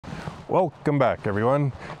Welcome back,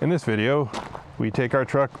 everyone. In this video, we take our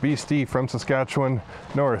truck Beastie from Saskatchewan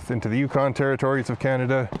north into the Yukon territories of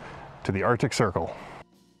Canada to the Arctic Circle.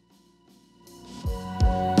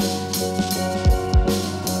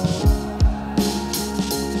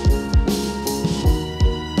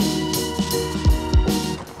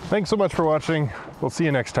 Thanks so much for watching. We'll see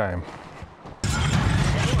you next time.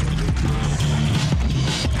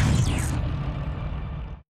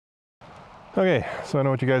 Okay, so I know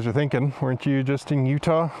what you guys are thinking. Weren't you just in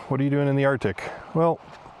Utah? What are you doing in the Arctic? Well,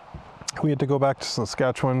 we had to go back to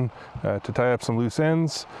Saskatchewan to tie up some loose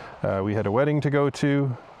ends. We had a wedding to go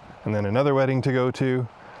to, and then another wedding to go to,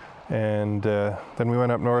 and then we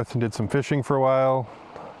went up north and did some fishing for a while,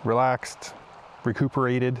 relaxed,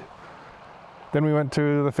 recuperated. Then we went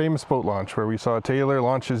to the famous boat launch where we saw Taylor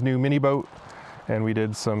launch his new mini boat, and we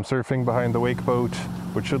did some surfing behind the wake boat,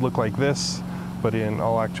 which should look like this. But in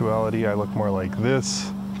all actuality, I look more like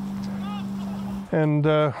this. And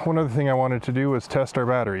one other thing I wanted to do was test our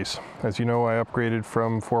batteries. As you know, I upgraded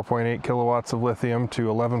from 4.8 kilowatts of lithium to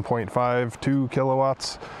 11.52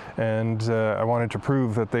 kilowatts, and I wanted to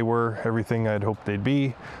prove that they were everything I'd hoped they'd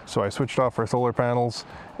be. So I switched off our solar panels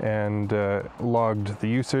and logged the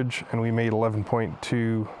usage, and we made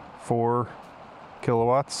 11.24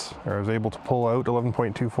 kilowatts, or I was able to pull out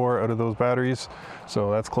 11.24 out of those batteries,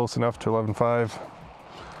 so that's close enough to 11.5.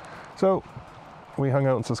 So we hung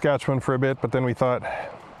out in Saskatchewan for a bit, but then we thought,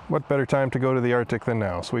 what better time to go to the Arctic than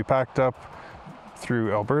now? So we packed up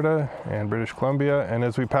through Alberta and British Columbia, and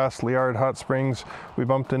as we passed Liard Hot Springs, we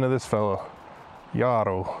bumped into this fellow,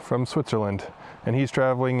 Jaro from Switzerland, and he's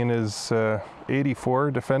traveling in his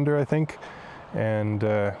 84 Defender, I think, and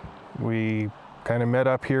we kind of met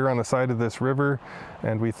up here on the side of this river,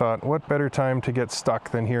 and we thought, what better time to get stuck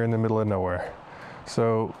than here in the middle of nowhere?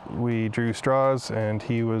 So we drew straws, and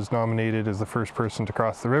he was nominated as the first person to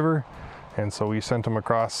cross the river, and so we sent him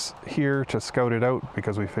across here to scout it out,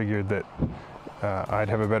 because we figured that I'd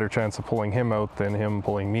have a better chance of pulling him out than him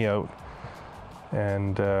pulling me out.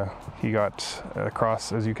 And he got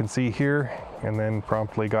across, as you can see here, and then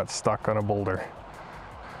promptly got stuck on a boulder.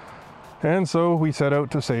 And so we set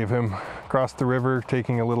out to save him, crossed the river,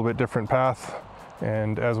 taking a little bit different path,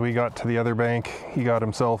 and as we got to the other bank, he got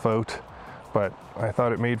himself out. But I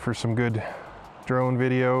thought it made for some good drone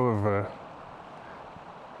video of a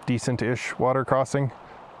decent-ish water crossing,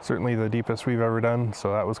 certainly the deepest we've ever done,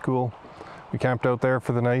 so that was cool. We camped out there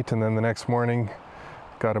for the night, and then the next morning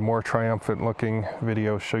got a more triumphant-looking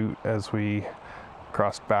video shoot as we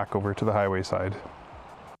crossed back over to the highway side.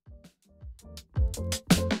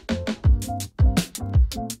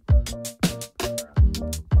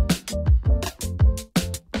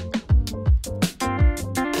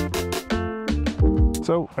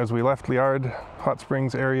 So as we left Liard Hot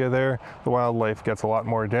Springs area there, the wildlife gets a lot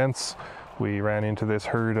more dense. We ran into this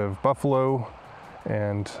herd of buffalo,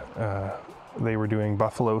 and they were doing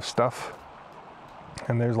buffalo stuff.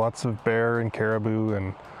 And there's lots of bear and caribou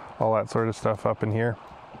and all that sort of stuff up in here.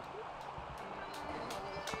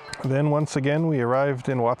 Then once again we arrived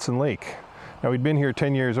in Watson Lake. Now we'd been here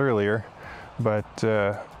 10 years earlier, but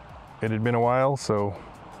it had been a while, so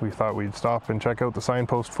we thought we'd stop and check out the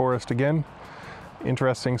signpost forest again.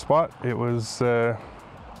 Interesting spot. It was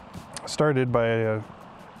started by an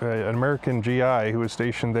American GI who was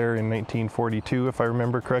stationed there in 1942, if I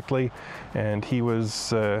remember correctly, and he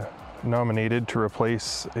was nominated to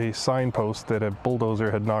replace a signpost that a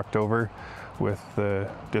bulldozer had knocked over with the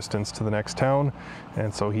distance to the next town,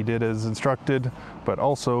 and so he did as instructed, but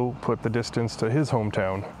also put the distance to his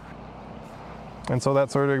hometown. And so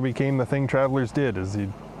that sort of became the thing travelers did, is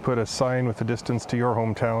you'd put a sign with the distance to your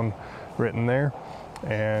hometown written there,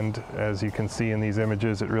 and as you can see in these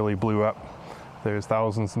images, it really blew up. There's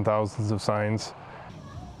thousands and thousands of signs.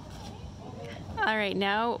 All right,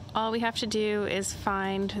 now all we have to do is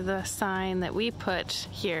find the sign that we put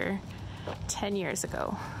here 10 years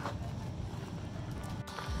ago.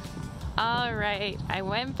 All right, I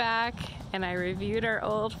went back and I reviewed our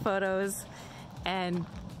old photos, and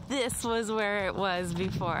this was where it was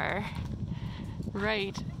before.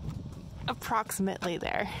 Right, approximately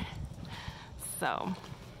there. So,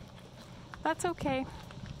 that's okay.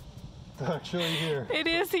 It's actually here. It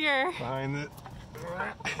is here. Behind it.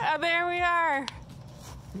 There we are.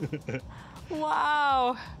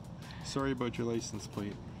 Wow. Sorry about your license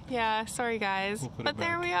plate. Yeah, sorry guys. But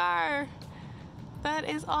there we are. That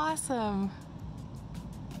is awesome.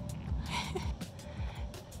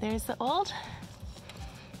 There's the old,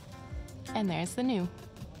 and there's the new.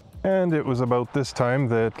 And it was about this time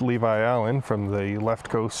that Levi Allen from the Left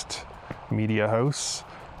Coast Media House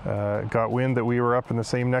got wind that we were up in the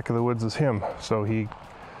same neck of the woods as him. So he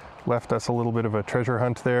left us a little bit of a treasure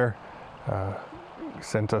hunt there.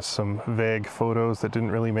 Sent us some vague photos that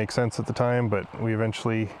didn't really make sense at the time, but we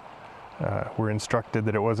eventually were instructed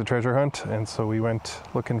that it was a treasure hunt, and so we went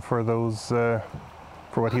looking for those, for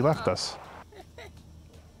what he left us.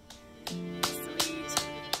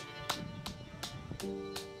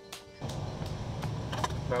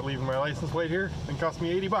 Not leaving my license plate here, and cost me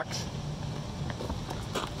 80 bucks.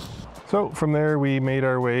 So from there we made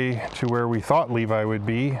our way to where we thought Levi would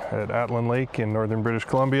be, at Atlan Lake in northern British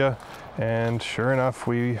Columbia, and sure enough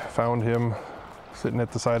we found him sitting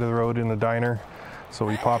at the side of the road in a diner. So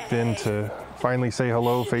we popped in to finally say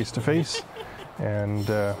hello face to face, and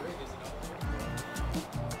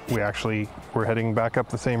we actually were heading back up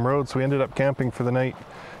the same road, so we ended up camping for the night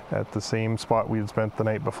at the same spot we had spent the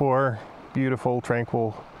night before. Beautiful,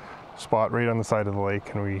 tranquil spot right on the side of the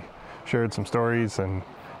lake, and we shared some stories and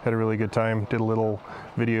had a really good time. Did a little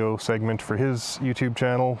video segment for his YouTube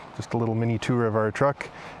channel, just a little mini tour of our truck,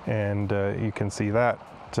 and you can see that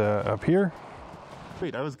up here.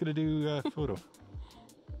 Wait, I was gonna do a photo.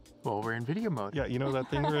 Well, we're in video mode. Yeah, you know that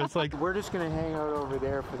thing where it's like... We're just gonna hang out over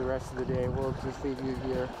there for the rest of the day. We'll just leave you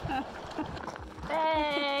here.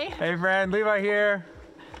 Hey! Hey friend, Levi here.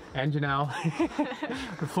 And Janelle.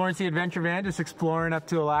 The Florence the Adventure Van, just exploring up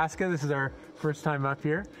to Alaska. This is our first time up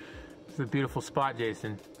here. It's a beautiful spot,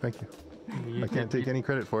 Jason. Thank you. I can't take any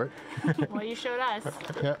credit for it. Well, you showed us.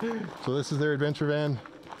 Yeah, so this is their adventure van.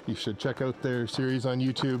 You should check out their series on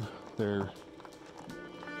YouTube. They're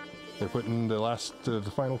putting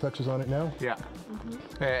the final touches on it now. Yeah.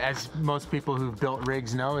 As most people who've built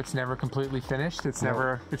rigs know, it's never completely finished. It's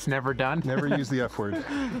never done. Never use the F word.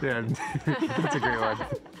 Yeah, that's a great one.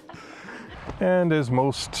 And as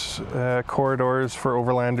most corridors for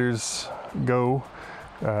Overlanders go,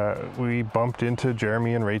 we bumped into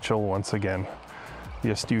Jeremy and Rachel once again. The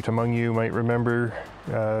astute among you might remember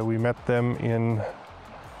we met them in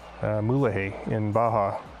Mulahay in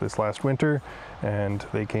Baja this last winter, and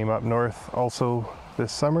they came up north also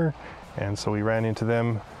this summer, and so we ran into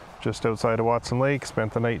them just outside of Watson Lake,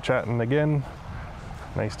 spent the night chatting again.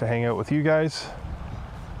 Nice to hang out with you guys.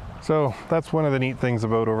 So that's one of the neat things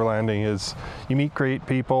about overlanding, is you meet great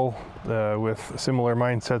people with similar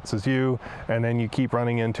mindsets as you, and then you keep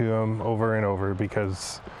running into them over and over,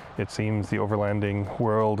 because it seems the overlanding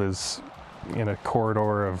world is in a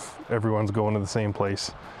corridor of everyone's going to the same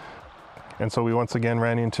place. And so we once again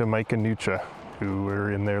ran into Mike and Nucha, who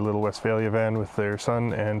were in their little Westphalia van with their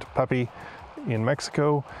son and puppy in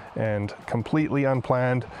Mexico, and completely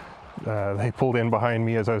unplanned, they pulled in behind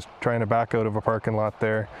me as I was trying to back out of a parking lot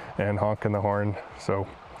there and honking the horn. So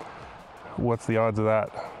what's the odds of that,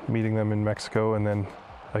 meeting them in Mexico and then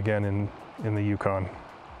again in the Yukon?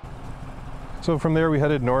 So from there we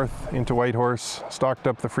headed north into Whitehorse, stocked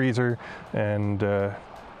up the freezer, and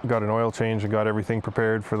got an oil change and got everything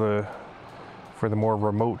prepared for the more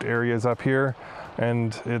remote areas up here.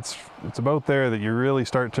 And it's about there that you really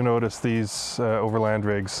start to notice these overland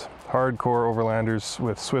rigs. Hardcore overlanders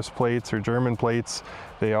with Swiss plates or German plates,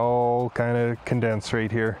 they all kind of condense right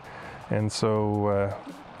here. And so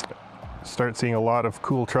start seeing a lot of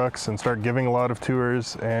cool trucks and start giving a lot of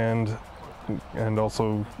tours, and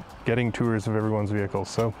also getting tours of everyone's vehicles.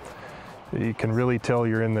 So you can really tell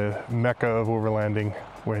you're in the mecca of overlanding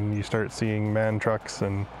when you start seeing man trucks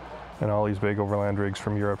and all these big overland rigs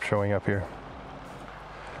from Europe showing up here.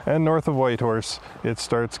 And north of Whitehorse, it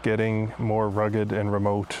starts getting more rugged and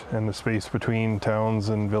remote, and the space between towns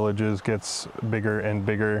and villages gets bigger and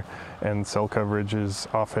bigger, and cell coverage is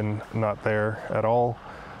often not there at all.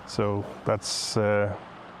 So that's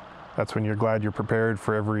when you're glad you're prepared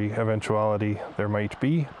for every eventuality there might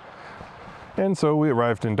be. And so we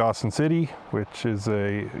arrived in Dawson City, which is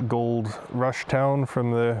a gold rush town from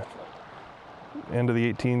the end of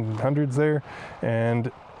the 1800s there,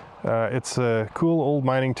 and it's a cool old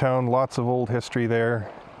mining town, lots of old history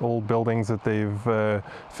there, old buildings that they've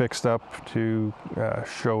fixed up to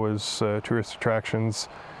show as tourist attractions,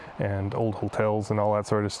 and old hotels and all that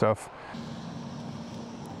sort of stuff.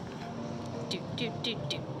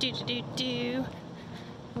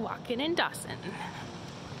 Walking in Dawson.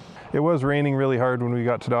 It was raining really hard when we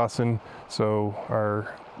got to Dawson, so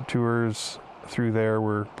our tours through there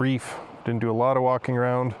were brief. Didn't do a lot of walking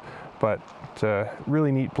around, but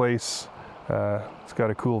really neat place. It's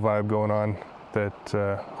got a cool vibe going on that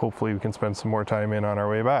hopefully we can spend some more time in on our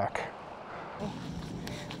way back.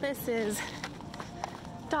 This is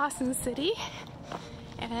Dawson City,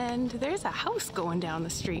 and there's a house going down the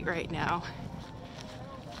street right now.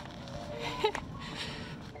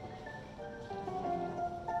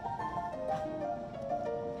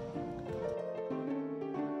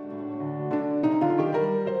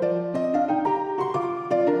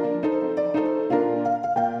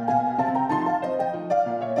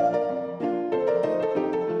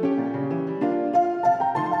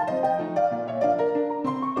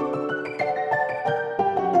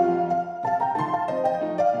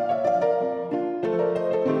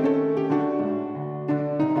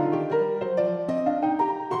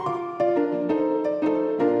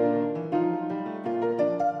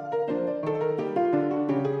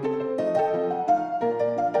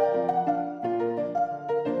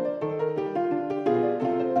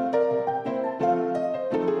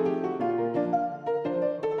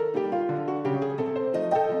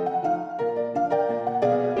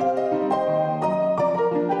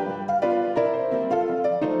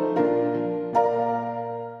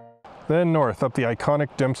 Then north up the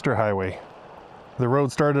iconic Dempster Highway. The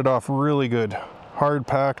road started off really good, hard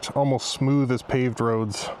packed, almost smooth as paved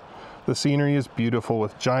roads. The scenery is beautiful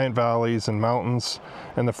with giant valleys and mountains,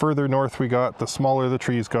 and the further north we got, the smaller the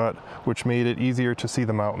trees got, which made it easier to see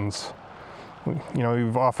the mountains. You know,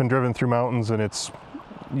 you've often driven through mountains and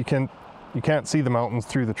you can't see the mountains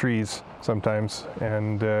through the trees sometimes,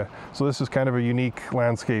 and so this is kind of a unique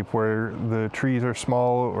landscape where the trees are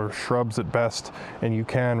small or shrubs at best, and you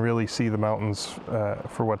can really see the mountains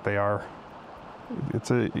for what they are.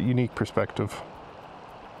 It's a unique perspective.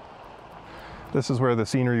 This is where the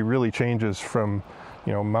scenery really changes from,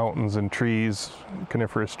 you know, mountains and trees,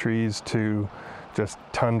 coniferous trees, to just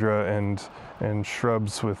tundra and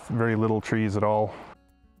shrubs with very little trees at all.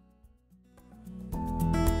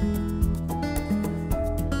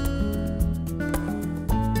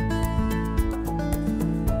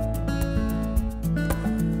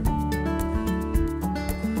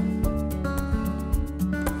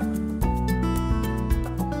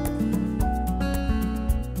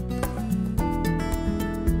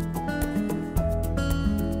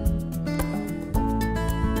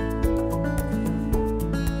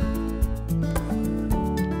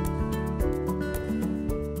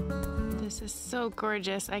 So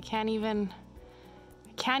gorgeous. I can't even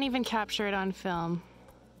capture it on film.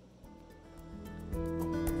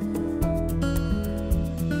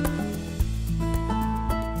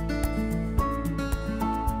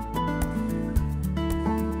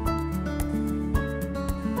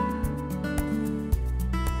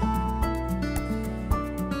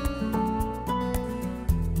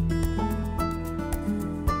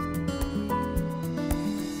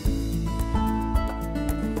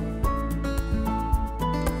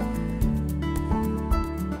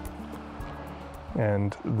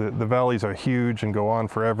 And the valleys are huge and go on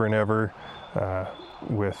forever and ever,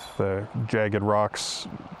 with jagged rocks,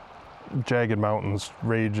 jagged mountains,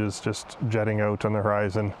 ranges just jetting out on the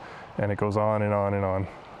horizon, and it goes on and on and on.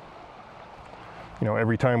 You know,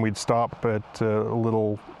 every time we'd stop at a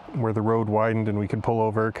little where the road widened and we could pull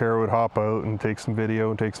over, Kara would hop out and take some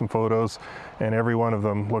video and take some photos, and every one of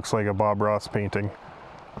them looks like a Bob Ross painting,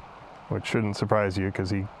 which shouldn't surprise you because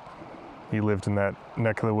he lived in that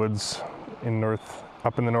neck of the woods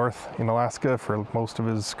up in the north in Alaska for most of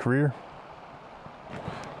his career.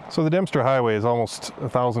 So the Dempster Highway is almost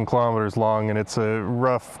 1,000 kilometers long, and it's a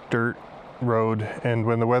rough dirt road, and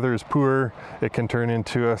when the weather is poor it can turn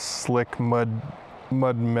into a slick mud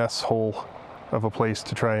mess hole of a place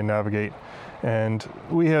to try and navigate, and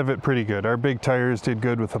we have it pretty good. Our big tires did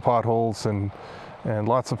good with the potholes and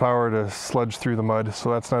lots of power to sludge through the mud, so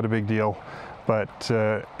that's not a big deal, but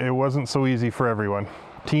it wasn't so easy for everyone.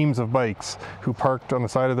 Teams of bikes who parked on the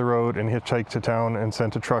side of the road and hitchhiked to town and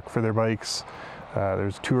sent a truck for their bikes.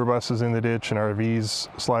 There's tour buses in the ditch and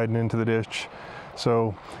RVs sliding into the ditch.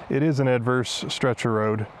 So it is an adverse stretch of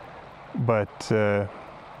road, but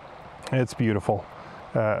it's beautiful.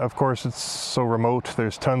 Of course, it's so remote.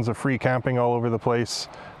 There's tons of free camping all over the place.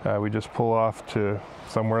 We just pull off to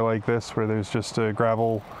somewhere like this where there's just a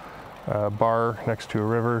gravel bar next to a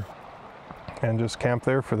river and just camp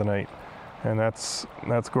there for the night. And that's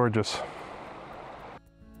gorgeous.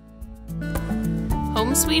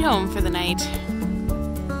 Home sweet home for the night.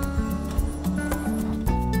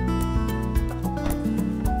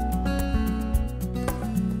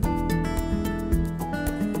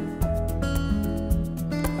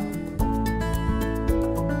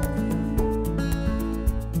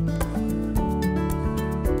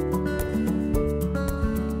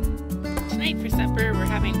 Tonight for supper, we're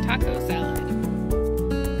having taco salad.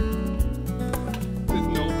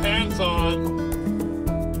 On.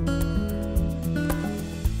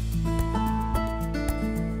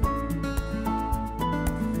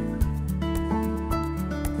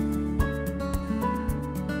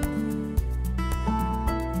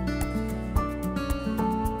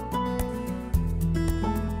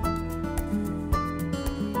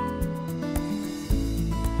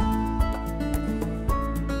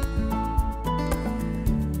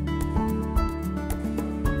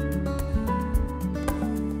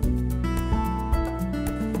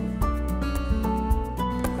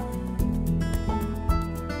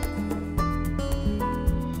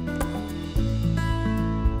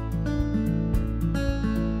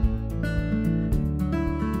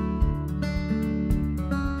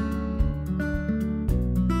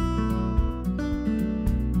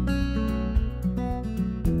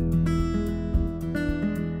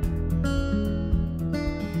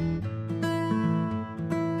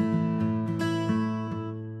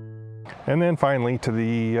 And then finally to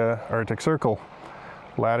the Arctic Circle,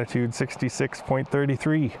 latitude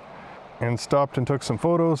 66.33. and stopped and took some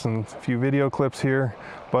photos and a few video clips here,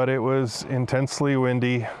 but it was intensely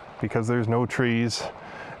windy because there's no trees.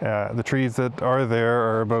 The trees that are there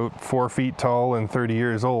are about 4 feet tall and 30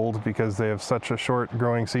 years old because they have such a short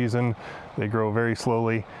growing season. They grow very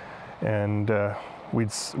slowly, and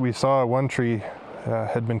we saw one tree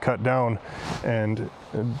had been cut down and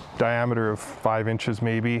a diameter of 5 inches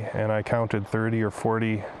maybe, and I counted 30 or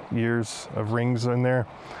 40 years of rings in there.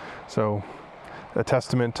 So a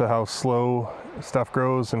testament to how slow stuff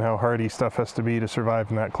grows and how hardy stuff has to be to survive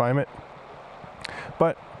in that climate.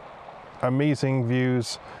 But amazing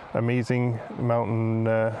views, amazing mountain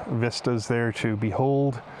vistas there to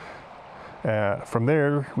behold. From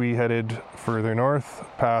there we headed further north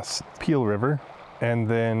past Peel River, and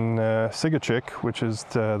then Sigachik, which is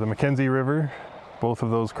the Mackenzie River. Both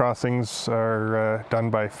of those crossings are done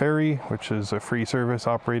by ferry, which is a free service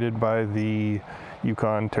operated by the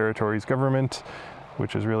Yukon Territories government,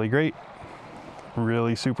 which is really great.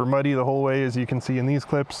 Really super muddy the whole way, as you can see in these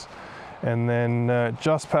clips. And then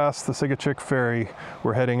just past the Sigachik ferry,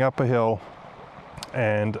 we're heading up a hill,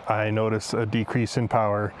 and I notice a decrease in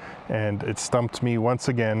power, and it stumped me once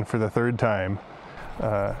again for the 3rd time.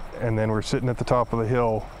 And then we're sitting at the top of the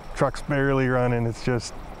hill, truck's barely running, it's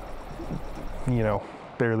just, you know,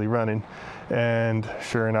 barely running. And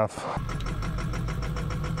sure enough,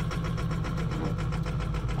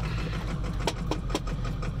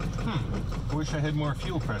 I wish I had more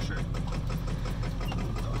fuel pressure.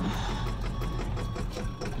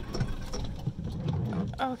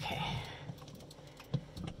 Okay.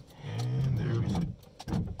 And there we go.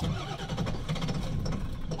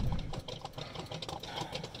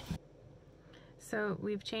 So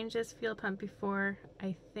we've changed this fuel pump before.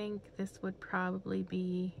 I think this would probably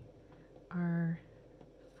be our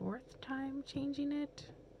 4th time changing it.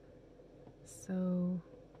 So,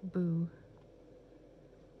 boo.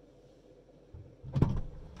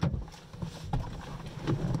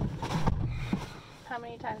 How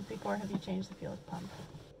many times before have you changed the fuel pump?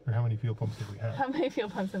 Or how many fuel pumps have we had? How many fuel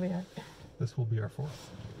pumps have we had? This will be our 4th.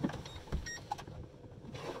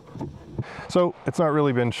 So it's not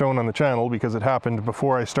really been shown on the channel because it happened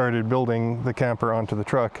before I started building the camper onto the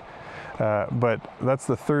truck. But that's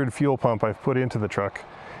the 3rd fuel pump I've put into the truck,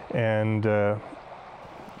 and I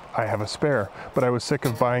have a spare. But I was sick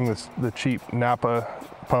of buying the cheap NAPA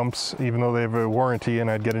pumps, even though they have a warranty and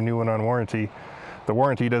I'd get a new one on warranty. The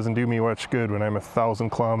warranty doesn't do me much good when I'm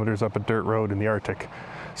 1,000 kilometers up a dirt road in the Arctic.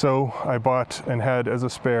 So I bought and had as a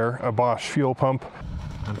spare a Bosch fuel pump.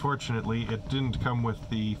 Unfortunately, it didn't come with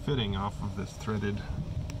the fitting off of this threaded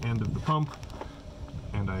end of the pump,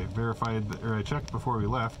 and I verified, or I checked before we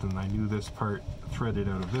left, and I knew this part threaded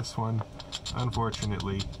out of this one.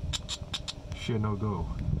 Unfortunately, she no go.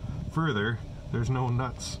 Further, there's no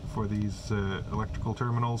nuts for these electrical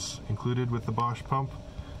terminals included with the Bosch pump,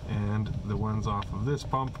 and the ones off of this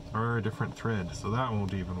pump are a different thread, so that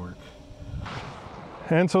won't even work.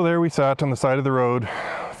 And so there we sat on the side of the road.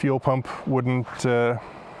 Fuel pump wouldn't, I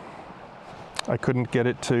couldn't get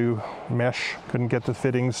it to mesh, couldn't get the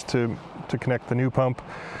fittings to connect the new pump.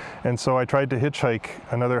 And so I tried to hitchhike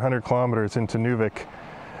another 100 kilometers into Nuvik,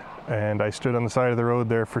 and I stood on the side of the road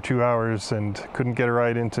there for 2 hours and couldn't get a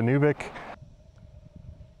ride into Nuvik.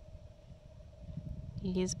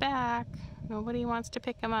 He's back. Nobody wants to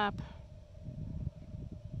pick him up.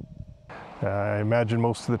 I imagine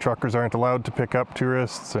most of the truckers aren't allowed to pick up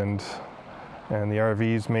tourists, and the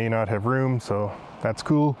RVs may not have room, so that's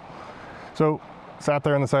cool. So sat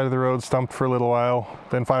there on the side of the road, stumped for a little while.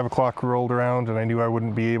 Then 5 o'clock rolled around and I knew I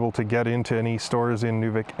wouldn't be able to get into any stores in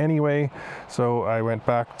Nuvik anyway. So I went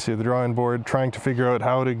back to the drawing board trying to figure out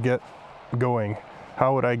how to get going.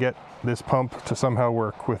 How would I get this pump to somehow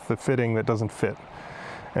work with the fitting that doesn't fit?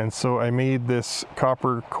 And so I made this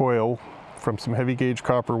copper coil from some heavy gauge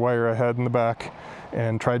copper wire I had in the back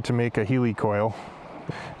and tried to make a Healy coil.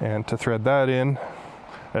 And to thread that in,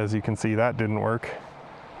 as you can see, that didn't work.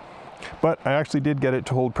 But I actually did get it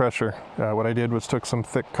to hold pressure. What I did was took some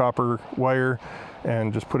thick copper wire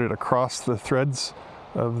and just put it across the threads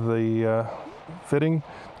of the fitting,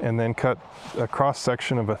 and then cut a cross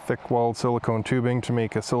section of a thick walled silicone tubing to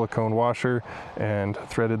make a silicone washer, and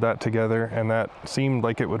threaded that together, and that seemed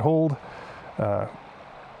like it would hold.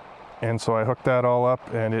 And so I hooked that all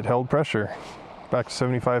up and it held pressure back to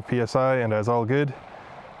 75 psi, and as all good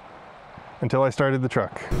until I started the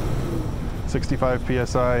truck. 65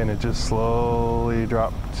 psi, and it just slowly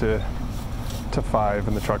dropped to 5,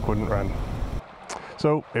 and the truck wouldn't run.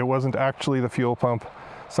 So it wasn't actually the fuel pump.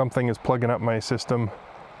 Something is plugging up my system.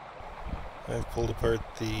 I've pulled apart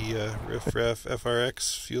the Riff-Raff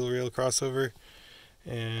FRX fuel rail crossover,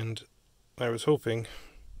 and I was hoping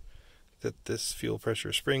that this fuel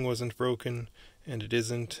pressure spring wasn't broken, and it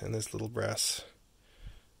isn't, and this little brass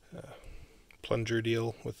plunger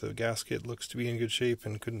deal with the gasket looks to be in good shape,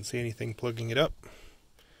 and couldn't see anything plugging it up.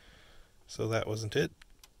 So that wasn't it.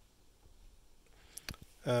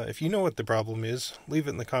 If you know what the problem is, leave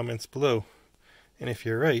it in the comments below. And if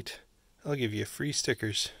you're right, I'll give you free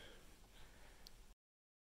stickers.